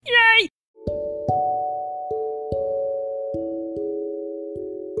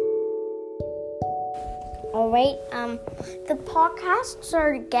Alright, the podcasts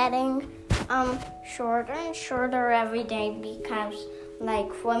are getting shorter and shorter every day because,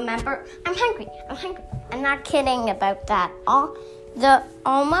 remember, I'm hungry. I'm not kidding about that.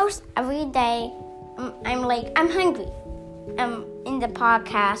 Almost every day, I'm hungry. In the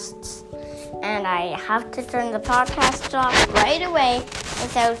podcasts, and I have to turn the podcast off right away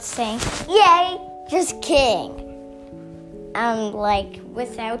without saying, yay, just kidding.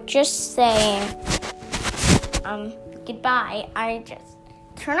 Without just saying, goodbye, I just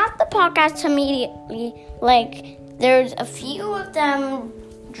turn off the podcast immediately. There's a few of them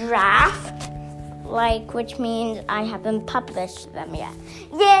draft, which means I haven't published them yet.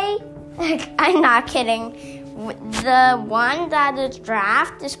 Yay! I'm not kidding. The one that is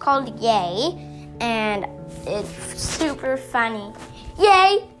draft is called Yay, and it's super funny.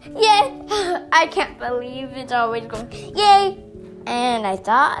 Yay! Yay! I can't believe it's always going, yay! And I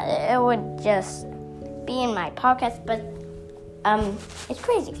thought it would just be in my podcast, but it's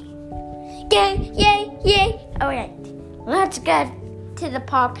crazy. Yay! Yay! Yay! Alright, let's get to the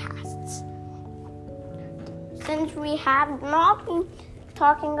podcasts. Since we have not been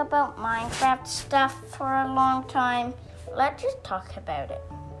talking about Minecraft stuff for a long time, let's just talk about it.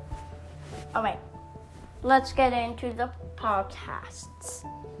 Alright, let's get into the podcasts.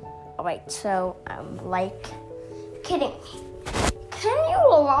 Alright, so, kidding. Can you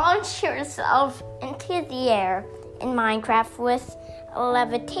launch yourself into the air in Minecraft with a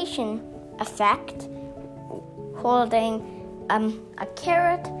levitation effect, holding a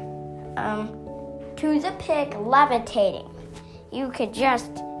carrot to the pig, levitating? You could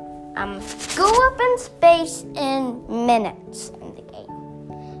just go up in space in minutes in the game.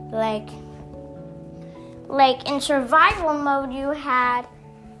 Like in survival mode, you would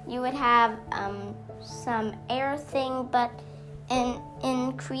have some air thing, but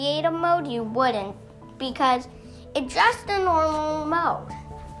in creative mode you wouldn't, because it's just a normal mode.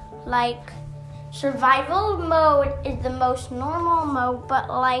 Survival mode is the most normal mode, but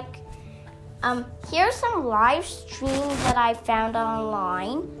here's some live streams that I found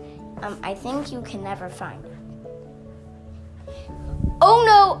online. I think you can never find it. Oh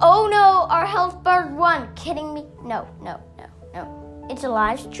no, our health bar won. Kidding me? No. It's a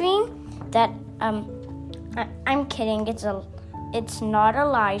live stream that, I'm kidding. It's not a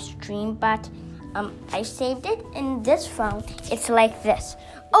live stream, but, I saved it in this phone. It's like this.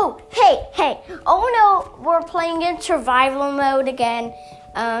 Oh, hey. Oh no, we're playing in survival mode again.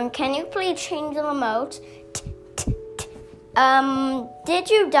 Can you please change the emotes? Did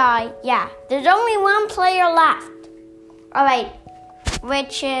you die? Yeah, there's only one player left. Alright,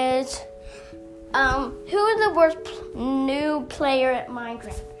 which is, who is the worst new player at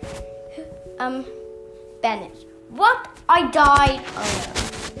Minecraft? Bennett. What? I died? Oh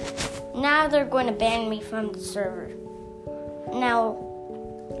no. Now they're going to ban me from the server. Now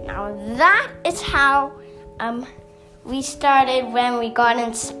that is how, we started when we got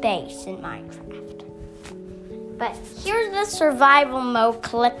in space in Minecraft. But here's the survival mode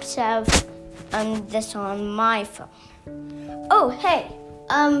clips of this on my phone. Oh, hey.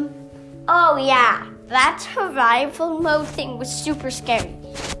 Oh yeah, that survival mode thing was super scary.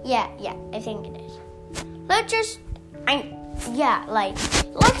 Yeah, I think it is. Let's just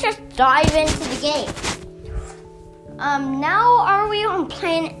dive into the game. Now are we on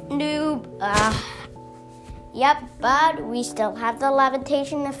Planet Noob? Yep, but we still have the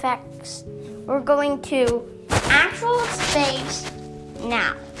levitation effects. We're going to actual space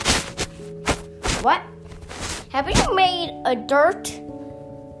now. What? Have you made a dirt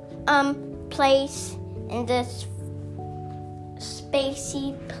place in this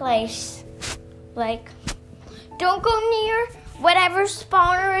spacey place? Don't go near whatever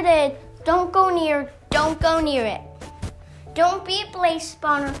spawner it is. Don't go near it. Don't be a blaze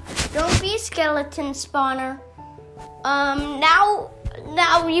spawner. Don't be a skeleton spawner. Now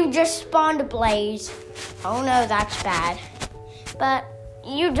you just spawned a blaze. Oh no, that's bad. But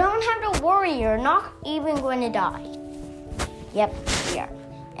you don't have to worry. You're not even going to die. Yep, we are.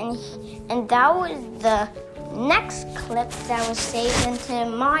 And that was the next clip that was saved into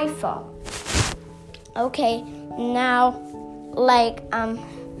my phone. Okay, now,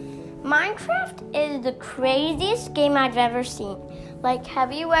 Minecraft is the craziest game I've ever seen.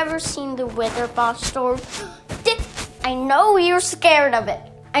 Have you ever seen the Wither boss store? I know you're scared of it.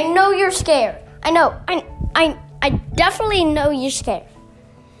 I know you're scared. I know. I definitely know you're scared.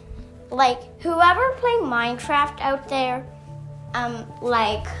 Whoever played Minecraft out there,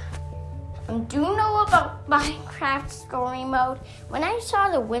 do you know about Minecraft story mode? When I saw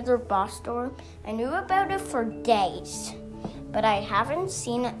the Wither boss storm, I knew about it for days, but I haven't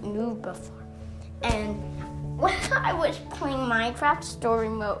seen it new before. And when I was playing Minecraft Story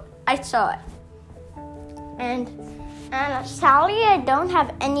Mode, I saw it. And sadly, I don't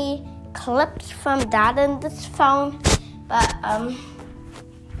have any clips from that in this phone. But,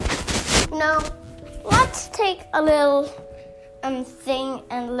 let's take a little thing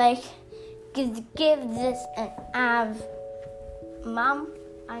and like give this an Mom,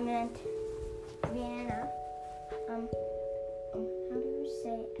 I meant Vienna. How do you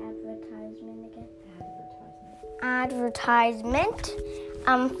say advertisement again? Advertisement.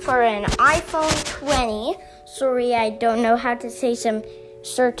 For an iPhone 20. Sorry, I don't know how to say some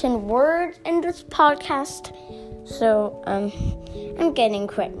certain words in this podcast. So, I'm getting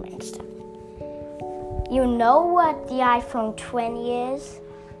quite mixed up. You know what the iPhone 20 is?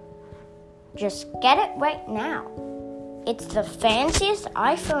 Just get it right now. It's the fanciest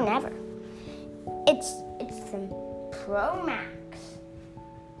iPhone ever. It's the Pro Max.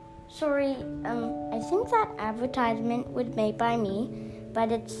 Sorry, I think that advertisement was made by me,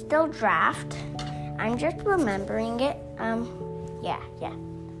 but it's still draft. I'm just remembering it. Yeah.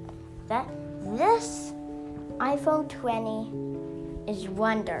 That this iPhone 20 is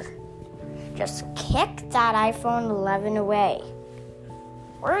wonder. Just kick that iPhone 11 away.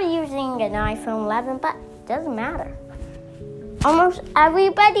 We're using an iPhone 11, but it doesn't matter. Almost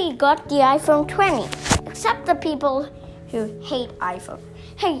everybody got the iPhone 20, except the people who hate iPhone.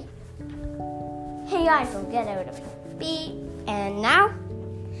 Hey iPhone, get out of here. Beep. And now,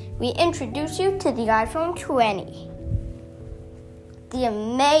 we introduce you to the iPhone 20. The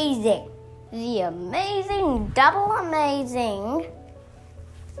amazing, double amazing.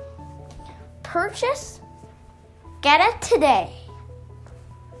 Purchase, get it today.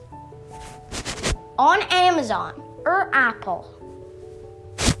 On Amazon or Apple.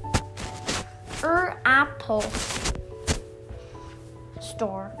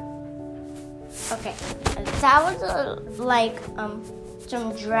 Store. Okay, that was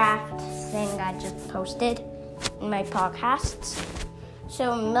some draft thing I just posted in my podcasts,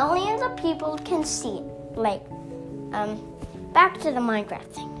 so millions of people can see it. Back to the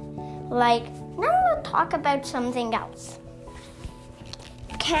Minecraft thing. Now we'll talk about something else.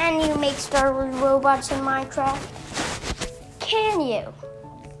 Can you make Star Wars robots in Minecraft? Can you?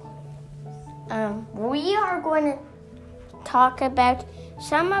 We are going to talk about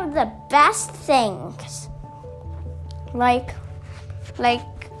some of the best things,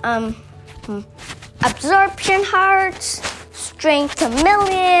 absorption hearts, strength to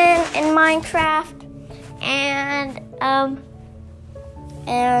million in Minecraft, and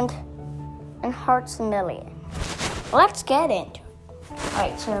hearts a million. Let's get into it.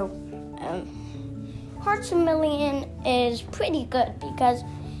 Alright, so hearts a million is pretty good because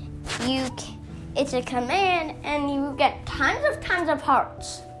it's a command and you get tons of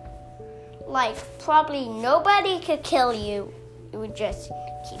hearts. Probably nobody could kill you. You would just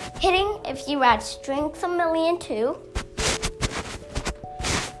keep hitting. If you add strength a million too.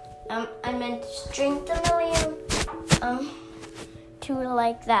 I meant strength a million to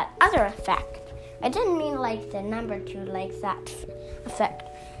that other effect. I didn't mean the number 2 that effect.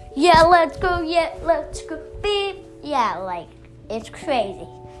 Yeah, let's go, beep. Yeah, it's crazy.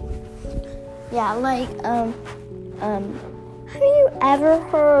 Yeah, have you ever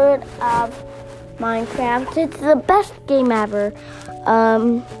heard of Minecraft? It's the best game ever.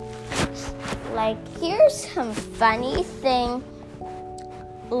 Here's some funny thing.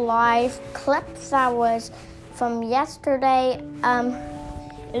 Live clips that was from yesterday.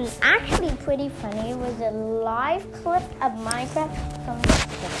 It was actually pretty funny. It was a live clip of Minecraft from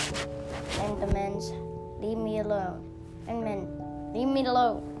yesterday. And the men's, leave me alone. And men, leave me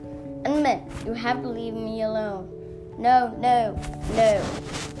alone. And men, you have to leave me alone. No. And men,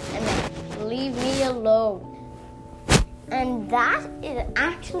 leave me alone. And that is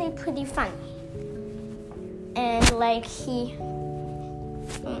actually pretty funny. And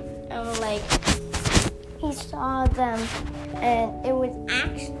he saw them, and it was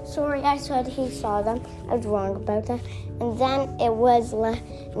actually, sorry, I said he saw them. I was wrong about that. And then it was,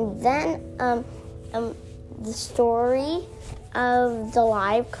 the story of the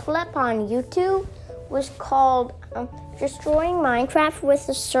live clip on YouTube was called Destroying Minecraft with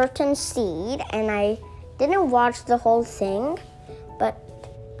a Certain Seed, and I didn't watch the whole thing, but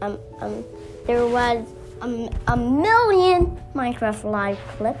there was a million Minecraft live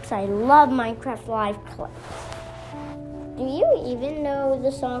clips. I love Minecraft live clips. Do you even know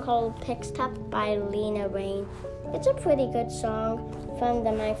the song called Pixtop by Lena Raine? It's a pretty good song from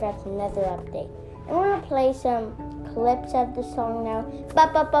the Minecraft Nether update. I'm gonna play some clips of the song now.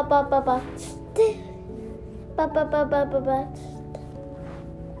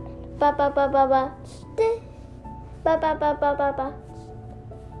 ba ba ba ba ba ba.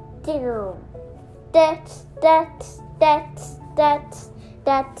 Do. That's da da da da da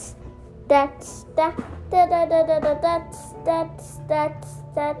da da that's da da da da da da da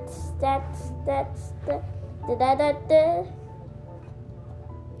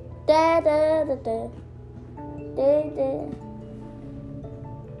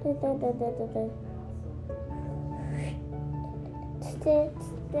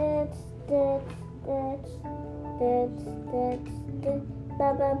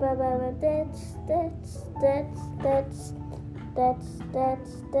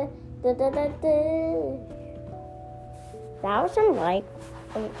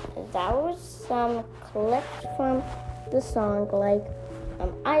that was some clips from the song.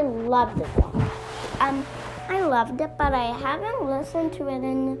 I loved it. I loved it, but I haven't listened to it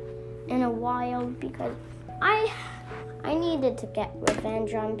in a while because I needed to get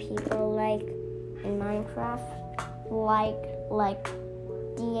revenge on people in Minecraft, like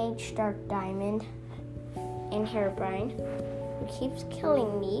DH Dark Diamond and Hairbrain, who keeps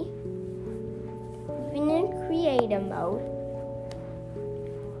killing me, even in creative mode.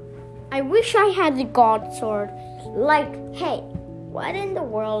 I wish I had the God Sword. Hey, what in the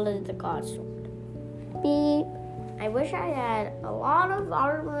world is the God Sword? Beep. I wish I had a lot of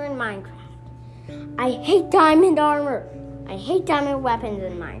armor in Minecraft. I hate diamond armor. I hate diamond weapons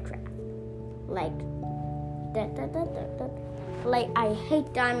in Minecraft. I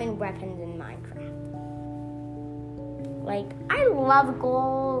hate diamond weapons in Minecraft. I love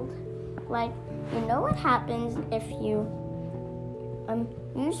gold. You know what happens if you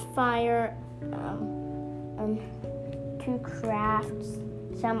use fire to craft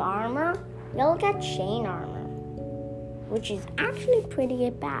some armor? You'll get chain armor, which is actually pretty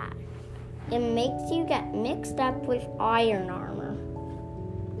bad. It makes you get mixed up with iron armor.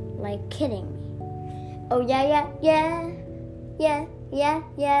 Kidding me. Oh yeah.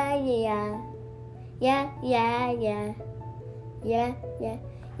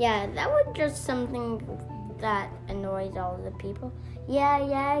 Yeah, that was just something that annoys all the people. Yeah.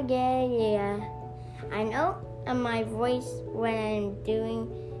 I know my voice when I'm doing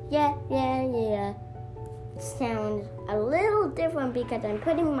yeah sounds a little different because I'm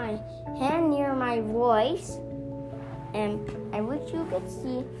putting my hand near my voice, and I wish you could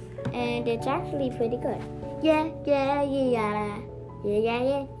see, and it's actually pretty good. Yeah.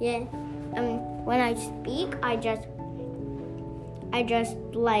 When I speak, I just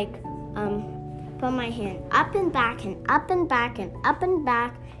put my hand up and back and up and back and up and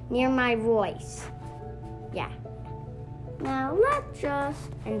back near my voice. Yeah. Now let's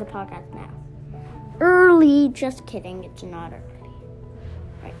just end the podcast now. Early, just kidding, it's not early.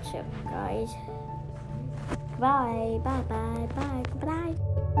 Right, so guys, bye.